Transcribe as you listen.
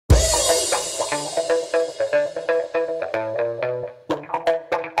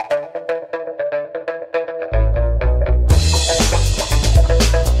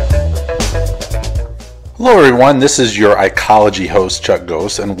Hello everyone, this is your Ecology host Chuck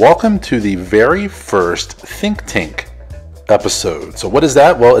Ghost, and welcome to the very first Think Tank episode. So what is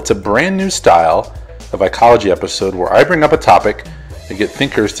that? Well, it's a brand new style of Ecology episode where I bring up a topic and get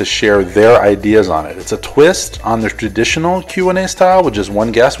thinkers to share their ideas on it. It's a twist on the traditional Q&A style with just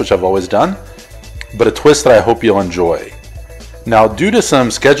one guest, which I've always done, but a twist that I hope you'll enjoy. Now, due to some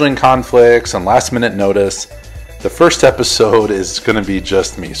scheduling conflicts and last minute notice, the first episode is going to be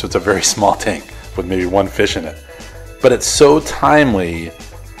just me, so it's a very small tank with maybe one fish in it. But it's so timely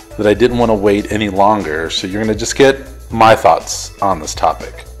that I didn't want to wait any longer, so you're going to just get my thoughts on this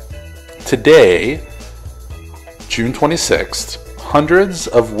topic. Today, June 26th, hundreds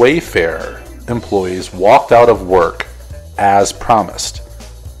of Wayfair employees walked out of work as promised.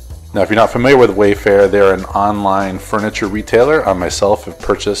 Now, if you're not familiar with Wayfair, they're an online furniture retailer. I myself have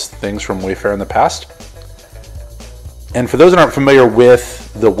purchased things from Wayfair in the past. And for those that aren't familiar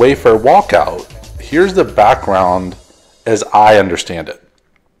with the Wayfair Walkout, here's the background as I understand it.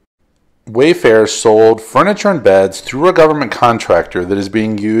 Wayfair sold furniture and beds through a government contractor that is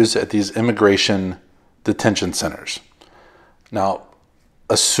being used at these immigration detention centers. Now,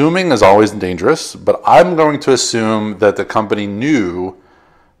 assuming is always dangerous, but I'm going to assume that the company knew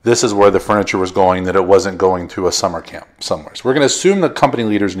this is where the furniture was going, that it wasn't going to a summer camp somewhere. So we're going to assume the company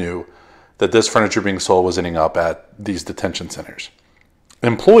leaders knew that this furniture being sold was ending up at these detention centers.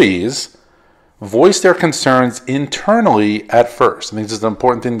 Employees voiced their concerns internally at first. I think this is an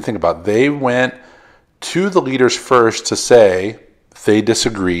important thing to think about. They went to the leaders first to say they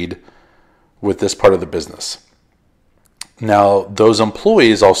disagreed with this part of the business. Now, those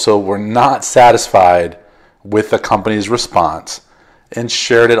employees also were not satisfied with the company's response and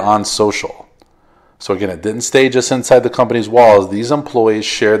shared it on social. So again, it didn't stay just inside the company's walls. These employees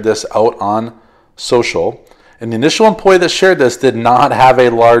shared this out on social. And the initial employee that shared this did not have a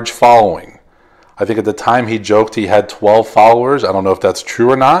large following. I think at the time he joked he had 12 followers. I don't know if that's true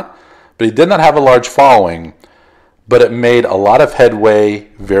or not, but he did not have a large following, but it made a lot of headway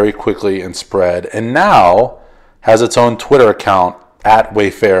very quickly and spread, and now has its own Twitter account at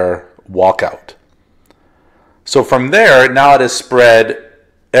Wayfair Walkout. So from there, now it has spread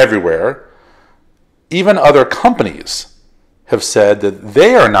everywhere. Even other companies have said that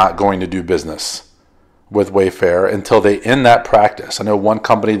they are not going to do business with Wayfair until they end that practice. I know one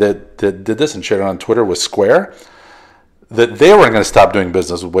company that did this and shared it on Twitter was Square, that they weren't going to stop doing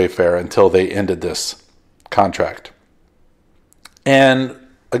business with Wayfair until they ended this contract. And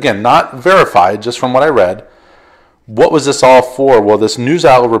again, not verified, just from what I read. What was this all for? Well, this news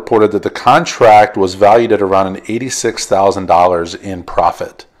outlet reported that the contract was valued at around an $86,000 in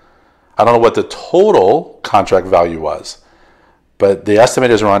profit. I don't know what the total contract value was, but the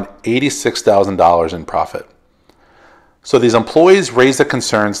estimate is around $86,000 in profit. So these employees raised the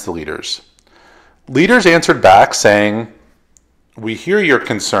concerns to leaders. Leaders answered back saying, we hear your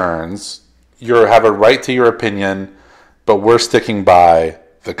concerns, you have a right to your opinion, but we're sticking by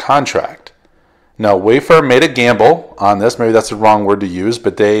the contract. Now, Wayfair made a gamble on this. Maybe that's the wrong word to use,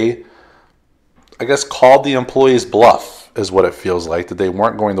 but they, I guess, called the employees' bluff is what it feels like, that they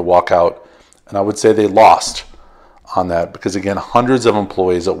weren't going to walk out. And I would say they lost on that because, again, hundreds of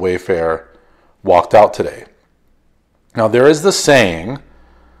employees at Wayfair walked out today. Now, there is the saying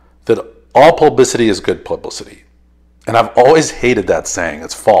that all publicity is good publicity. And I've always hated that saying.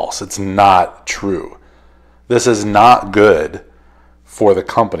 It's false. It's not true. This is not good for the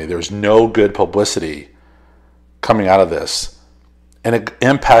company. There's no good publicity coming out of this. And it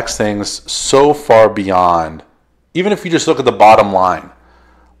impacts things so far beyond, even if you just look at the bottom line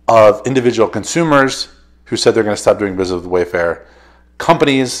of individual consumers who said they're going to stop doing business with Wayfair,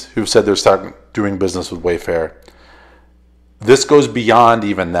 companies who've said they're starting doing business with Wayfair. This goes beyond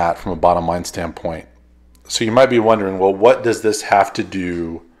even that from a bottom line standpoint. So you might be wondering, well, what does this have to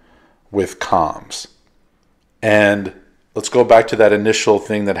do with comms? And let's go back to that initial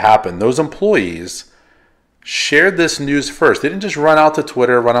thing that happened. Those employees shared this news first. They didn't just run out to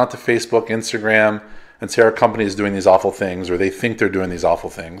Twitter, run out to Facebook, Instagram, and say our company is doing these awful things, or they think they're doing these awful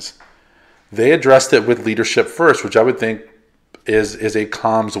things. They addressed it with leadership first, which I would think is a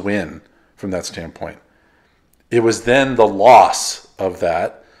comms win from that standpoint. It was then the loss of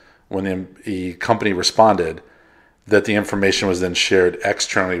that, when the company responded, that the information was then shared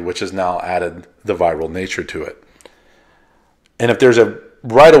externally, which has now added the viral nature to it. And if there's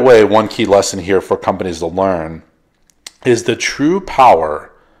right away, one key lesson here for companies to learn is the true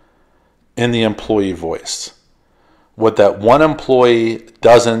power in the employee voice. What that one employee,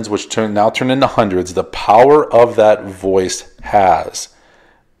 dozens, which now turn into hundreds, the power of that voice has.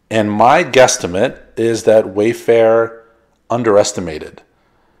 And my guesstimate is that Wayfair underestimated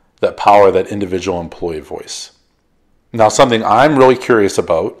that power that individual employee voice. Now, something I'm really curious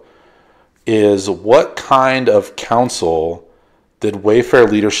about is what kind of counsel did Wayfair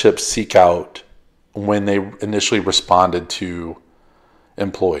leadership seek out when they initially responded to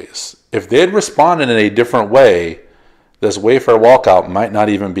employees? If they had responded in a different way, this Wayfair walkout might not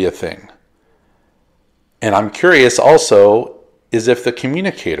even be a thing. And I'm curious also is if the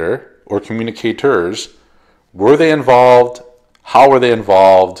communicator or communicators, were they involved? How were they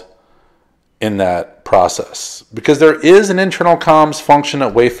involved in that process? Because there is an internal comms function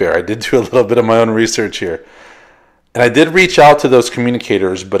at Wayfair. I did do a little bit of my own research here. And I did reach out to those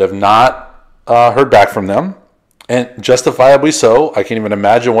communicators, but have not heard back from them. And justifiably so. I can't even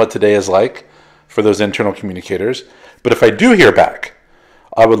imagine what today is like for those internal communicators. But if I do hear back,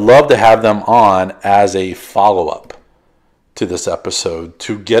 I would love to have them on as a follow-up to this episode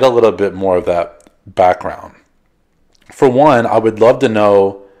to get a little bit more of that background. For one, I would love to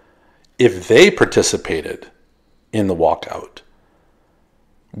know if they participated in the walkout.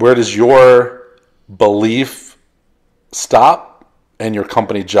 Where does your belief stop and your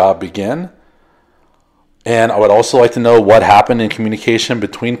company job begin? And I would also like to know what happened in communication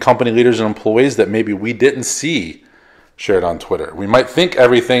between company leaders and employees that maybe we didn't see shared on Twitter. We might think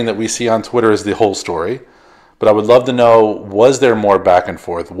everything that we see on Twitter is the whole story, but I would love to know, was there more back and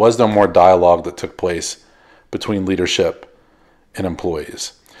forth? Was there more dialogue that took place between leadership and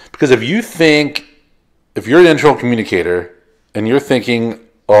employees? Because if you're an internal communicator and you're thinking,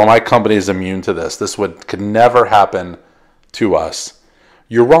 oh, my company is immune to this, could never happen to us,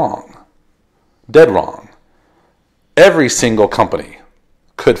 you're wrong. Dead wrong. Every single company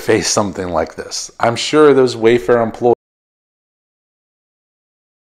could face something like this. I'm sure those Wayfair employees